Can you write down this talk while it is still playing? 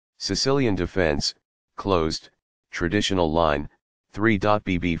Sicilian defense, closed, traditional line,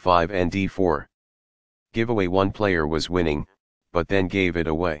 3.bb5 and d4. Giveaway. One player was winning, but then gave it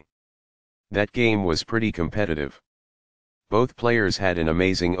away. That game was pretty competitive. Both players had an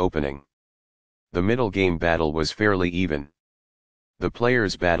amazing opening. The middle game battle was fairly even. The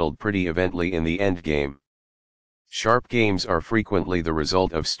players battled pretty evenly in the end game. Sharp games are frequently the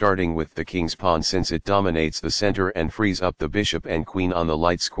result of starting with the king's pawn, since it dominates the center and frees up the bishop and queen on the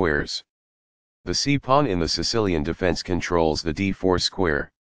light squares. The c-pawn in the Sicilian defense controls the d4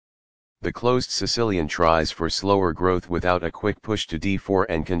 square. The closed Sicilian tries for slower growth without a quick push to d4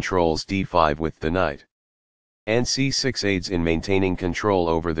 and controls d5 with the knight. And c6 aids in maintaining control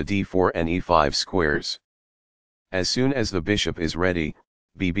over the d4 and e5 squares. As soon as the bishop is ready,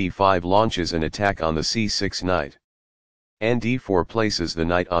 bb5 launches an attack on the c6 knight. And d4 places the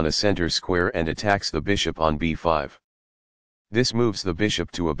knight on a center square and attacks the bishop on b5. This moves the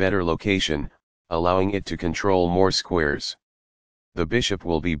bishop to a better location, allowing it to control more squares. The bishop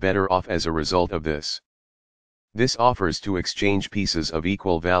will be better off as a result of this. This offers to exchange pieces of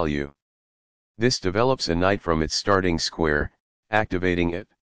equal value. This develops a knight from its starting square, activating it.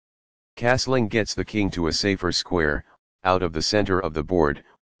 Castling gets the king to a safer square, out of the center of the board,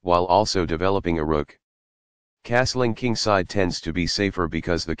 while also developing a rook. Castling kingside tends to be safer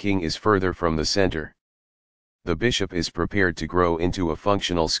because the king is further from the center. The bishop is prepared to grow into a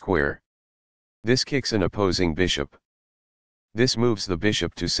functional square. This kicks an opposing bishop. This moves the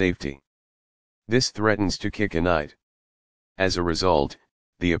bishop to safety. This threatens to kick a knight. As a result,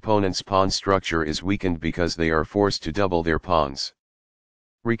 the opponent's pawn structure is weakened because they are forced to double their pawns.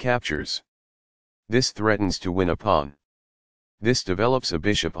 Recaptures. This threatens to win a pawn. This develops a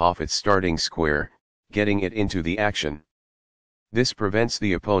bishop off its starting square, getting it into the action. This prevents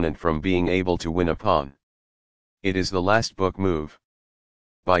the opponent from being able to win a pawn. It is the last book move.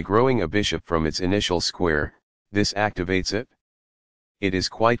 By growing a bishop from its initial square, this activates it. It is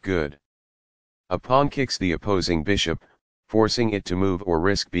quite good. A pawn kicks the opposing bishop, forcing it to move or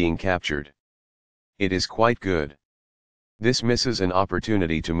risk being captured. It is quite good. This misses an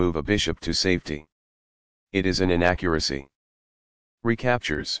opportunity to move a bishop to safety. It is an inaccuracy.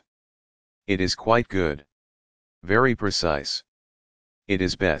 Recaptures. It is quite good. Very precise. It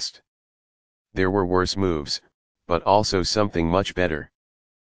is best. There were worse moves, but also something much better.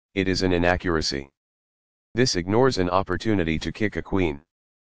 It is an inaccuracy. This ignores an opportunity to kick a queen.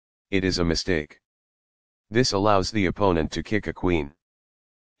 It is a mistake. This allows the opponent to kick a queen.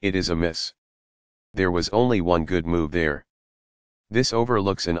 It is a miss. There was only one good move there. This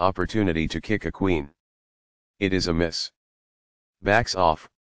overlooks an opportunity to kick a queen. It is a miss. Backs off.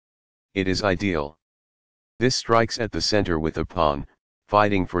 It is ideal. This strikes at the center with a pawn,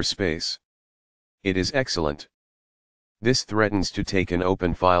 fighting for space. It is excellent. This threatens to take an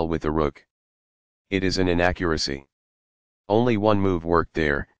open file with the rook. It is an inaccuracy. Only one move worked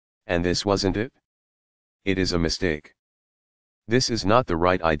there, and this wasn't it? It is a mistake. This is not the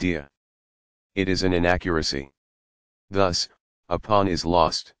right idea. It is an inaccuracy. Thus, a pawn is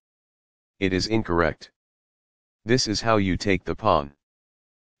lost. It is incorrect. This is how you take the pawn.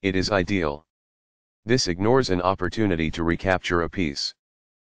 It is ideal. This ignores an opportunity to recapture a piece.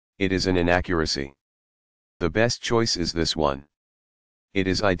 It is an inaccuracy. The best choice is this one. It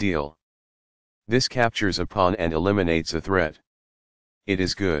is ideal. This captures a pawn and eliminates a threat. It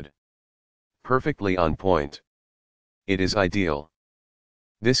is good. Perfectly on point. It is ideal.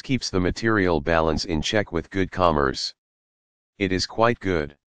 This keeps the material balance in check with good commerce. It is quite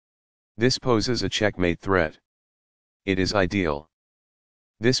good. This poses a checkmate threat. It is ideal.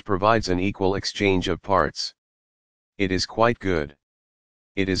 This provides an equal exchange of parts. It is quite good.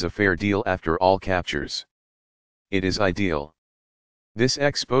 It is a fair deal after all captures. It is ideal. This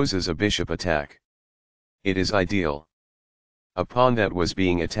exposes a bishop attack. It is ideal. A pawn that was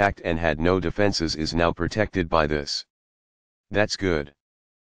being attacked and had no defenses is now protected by this. That's good.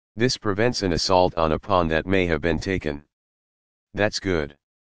 This prevents an assault on a pawn that may have been taken. That's good.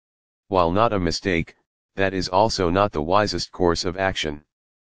 While not a mistake, that is also not the wisest course of action.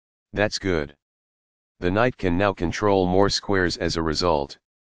 That's good. The knight can now control more squares as a result.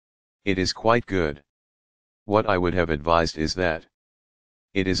 It is quite good. What I would have advised is that.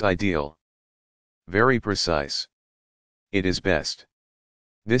 It is ideal. Very precise. It is best.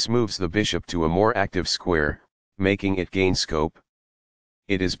 This moves the bishop to a more active square, making it gain scope.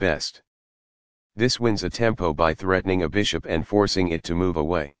 It is best. This wins a tempo by threatening a bishop and forcing it to move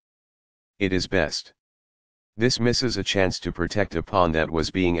away. It is best. This misses a chance to protect a pawn that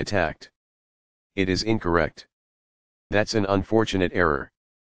was being attacked. It is incorrect. That's an unfortunate error.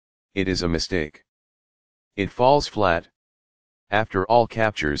 It is a mistake. It falls flat. After all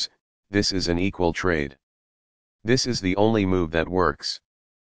captures, this is an equal trade. This is the only move that works.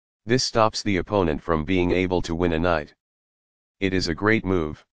 This stops the opponent from being able to win a knight. It is a great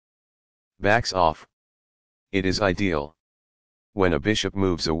move. Backs off. It is ideal. When a bishop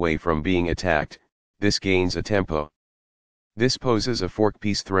moves away from being attacked, this gains a tempo. This poses a fork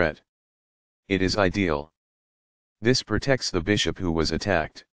piece threat. It is ideal. This protects the bishop who was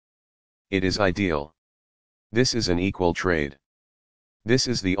attacked. It is ideal. This is an equal trade. This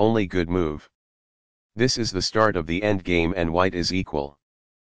is the only good move. This is the start of the endgame and white is equal.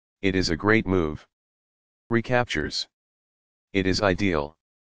 It is a great move. Recaptures. It is ideal.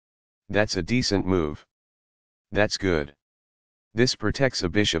 That's a decent move. That's good. This protects a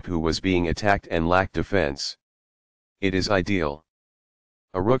bishop who was being attacked and lacked defense. It is ideal.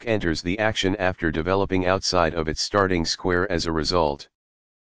 A rook enters the action after developing outside of its starting square as a result.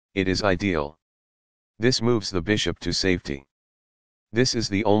 It is ideal. This moves the bishop to safety. This is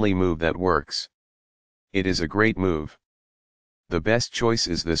the only move that works. It is a great move. The best choice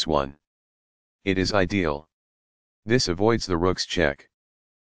is this one. It is ideal. This avoids the rook's check.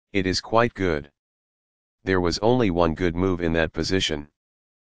 It is quite good. There was only one good move in that position.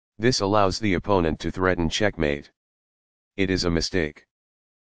 This allows the opponent to threaten checkmate. It is a mistake.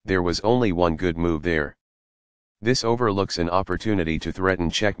 There was only one good move there. This overlooks an opportunity to threaten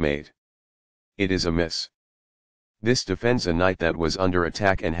checkmate. It is a miss. This defends a knight that was under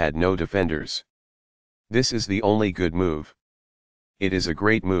attack and had no defenders. This is the only good move. It is a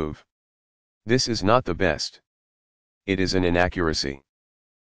great move. This is not the best. It is an inaccuracy.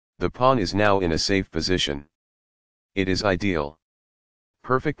 The pawn is now in a safe position. It is ideal.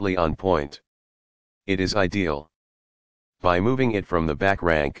 Perfectly on point. It is ideal. By moving it from the back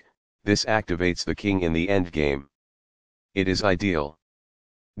rank, this activates the king in the endgame. It is ideal.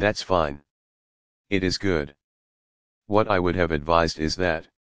 That's fine. It is good. What I would have advised is that.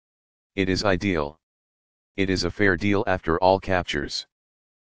 It is ideal. It is a fair deal after all captures.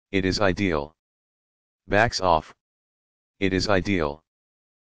 It is ideal. Backs off. It is ideal.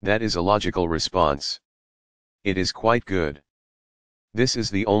 That is a logical response. It is quite good. This is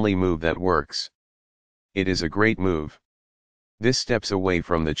the only move that works. It is a great move. This steps away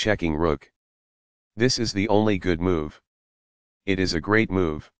from the checking rook. This is the only good move. It is a great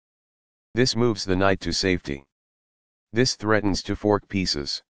move. This moves the knight to safety. This threatens to fork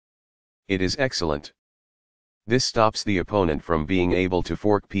pieces. It is excellent. This stops the opponent from being able to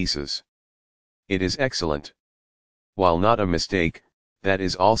fork pieces. It is excellent. While not a mistake, that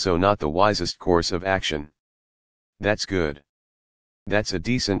is also not the wisest course of action. That's good. That's a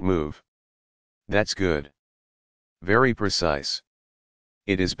decent move. That's good. Very precise.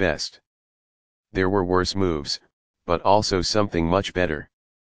 It is best. There were worse moves, but also something much better.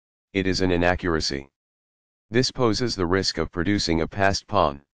 It is an inaccuracy. This poses the risk of producing a passed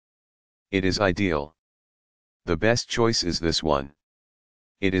pawn. It is ideal. The best choice is this one.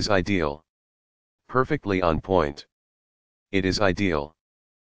 It is ideal. Perfectly on point. It is ideal.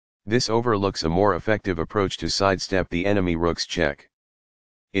 This overlooks a more effective approach to sidestep the enemy rook's check.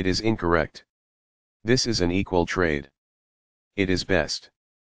 It is incorrect. This is an equal trade. It is best.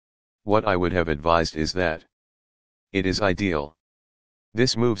 What I would have advised is that. It is ideal.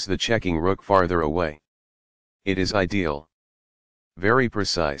 This moves the checking rook farther away. It is ideal. Very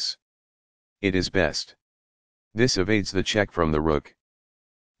precise. It is best. This evades the check from the rook.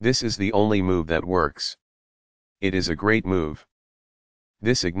 This is the only move that works. It is a great move.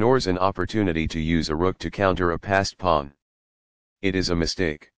 This ignores an opportunity to use a rook to counter a passed pawn. It is a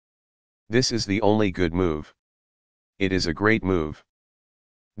mistake. This is the only good move. It is a great move.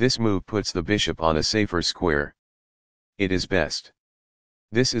 This move puts the bishop on a safer square. It is best.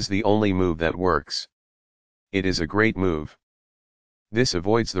 This is the only move that works. It is a great move. This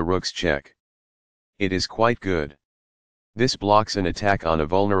avoids the rook's check. It is quite good. This blocks an attack on a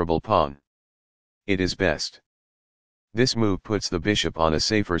vulnerable pawn. It is best. This move puts the bishop on a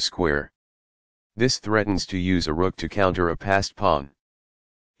safer square. This threatens to use a rook to counter a passed pawn.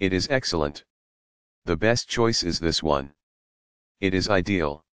 It is excellent. The best choice is this one. It is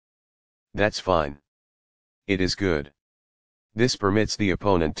ideal. That's fine. It is good. This permits the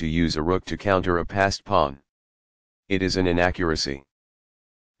opponent to use a rook to counter a passed pawn. It is an inaccuracy.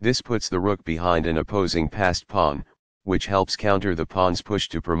 This puts the rook behind an opposing passed pawn, which helps counter the pawn's push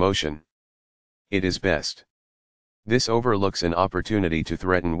to promotion. It is best. This overlooks an opportunity to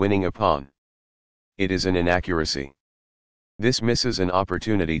threaten winning a pawn. It is an inaccuracy. This misses an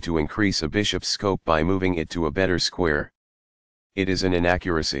opportunity to increase a bishop's scope by moving it to a better square. It is an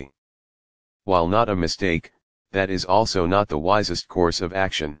inaccuracy. While not a mistake, that is also not the wisest course of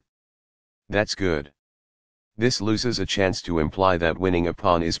action. That's good. This loses a chance to imply that winning a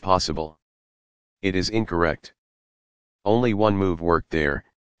pawn is possible. It is incorrect. Only one move worked there,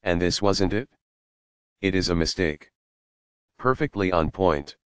 and this wasn't it? It is a mistake. Perfectly on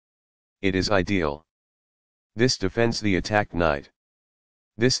point. It is ideal. This defends the attacked knight.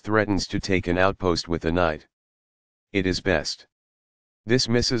 This threatens to take an outpost with the knight. It is best. This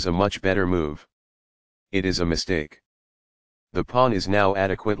misses a much better move. It is a mistake. The pawn is now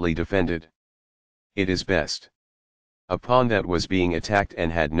adequately defended. It is best. A pawn that was being attacked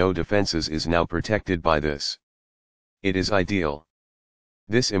and had no defenses is now protected by this. It is ideal.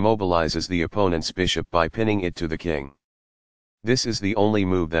 This immobilizes the opponent's bishop by pinning it to the king. This is the only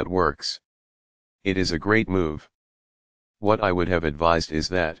move that works. It is a great move. What I would have advised is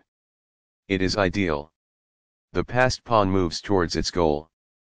that. It is ideal. The passed pawn moves towards its goal.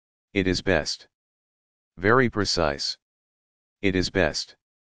 It is best. Very precise. It is best.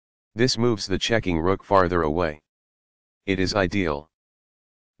 This moves the checking rook farther away. It is ideal.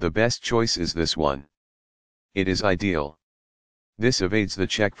 The best choice is this one. It is ideal. This evades the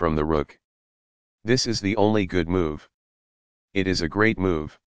check from the rook. This is the only good move. It is a great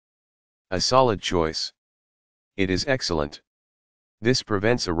move. A solid choice. It is excellent. This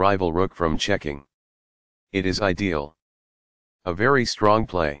prevents a rival rook from checking. It is ideal. A very strong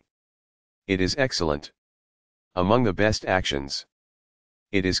play. It is excellent. Among the best actions.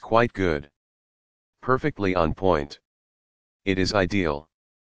 It is quite good. Perfectly on point. It is ideal.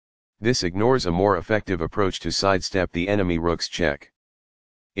 This ignores a more effective approach to sidestep the enemy rook's check.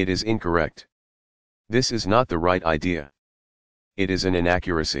 It is incorrect. This is not the right idea. It is an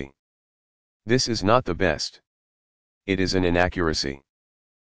inaccuracy. This is not the best. It is an inaccuracy.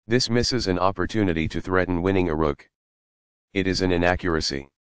 This misses an opportunity to threaten winning a rook. It is an inaccuracy.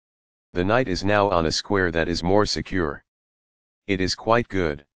 The knight is now on a square that is more secure. It is quite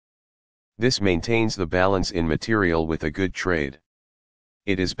good. This maintains the balance in material with a good trade.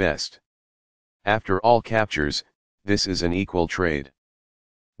 It is best. After all captures, this is an equal trade.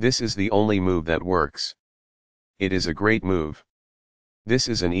 This is the only move that works. It is a great move. This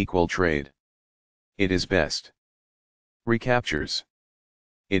is an equal trade. It is best. Recaptures.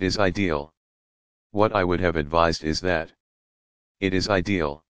 It is ideal. What I would have advised is that. It is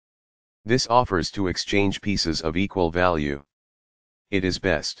ideal. This offers to exchange pieces of equal value. It is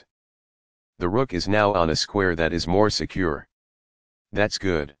best. The rook is now on a square that is more secure. That's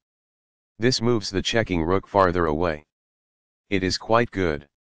good. This moves the checking rook farther away. It is quite good.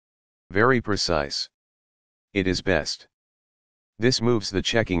 Very precise. It is best. This moves the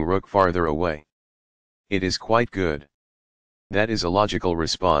checking rook farther away. It is quite good. That is a logical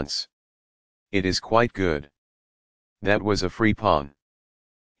response. It is quite good. That was a free pawn.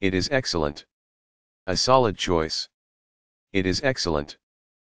 It is excellent. A solid choice. It is excellent.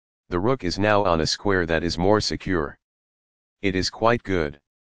 The rook is now on a square that is more secure. It is quite good.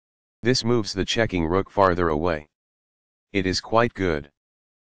 This moves the checking rook farther away. It is quite good.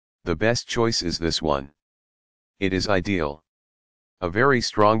 The best choice is this one. It is ideal. A very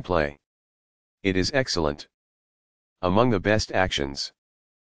strong play. It is excellent. Among the best actions.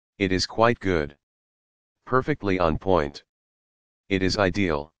 It is quite good. Perfectly on point. It is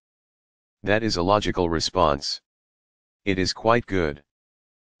ideal. That is a logical response. It is quite good.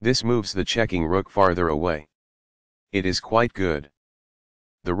 This moves the checking rook farther away. It is quite good.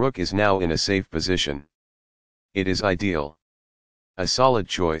 The rook is now in a safe position. It is ideal. A solid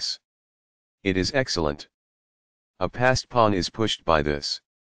choice. It is excellent. A passed pawn is pushed by this.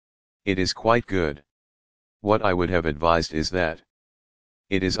 It is quite good. What I would have advised is that.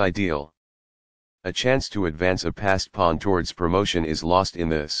 It is ideal. A chance to advance a passed pawn towards promotion is lost in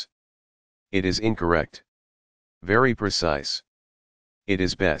this. It is incorrect. Very precise. It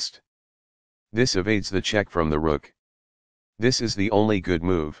is best. This evades the check from the rook. This is the only good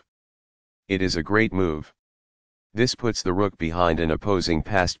move. It is a great move. This puts the rook behind an opposing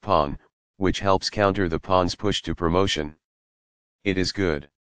passed pawn, which helps counter the pawn's push to promotion. It is good.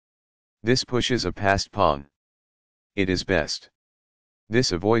 This pushes a passed pawn. It is best.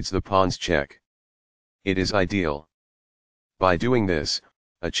 This avoids the pawn's check. It is ideal. By doing this,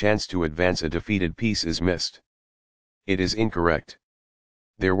 a chance to advance a defeated piece is missed. It is incorrect.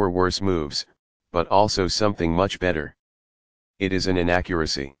 There were worse moves, but also something much better. It is an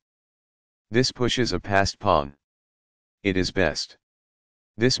inaccuracy. This pushes a passed pawn. It is best.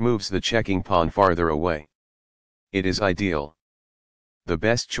 This moves the checking pawn farther away. It is ideal. The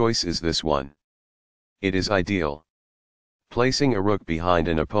best choice is this one. It is ideal. Placing a rook behind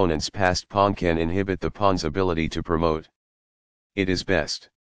an opponent's passed pawn can inhibit the pawn's ability to promote. It is best.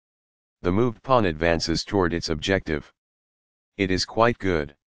 The moved pawn advances toward its objective. It is quite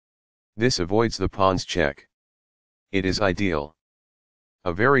good. This avoids the pawn's check. It is ideal.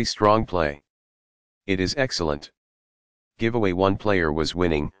 A very strong play. It is excellent. Giveaway one player was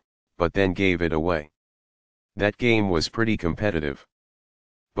winning, but then gave it away. That game was pretty competitive.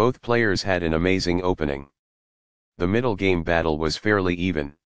 Both players had an amazing opening. The middle game battle was fairly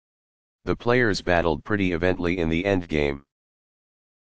even. The players battled pretty evenly in the end game.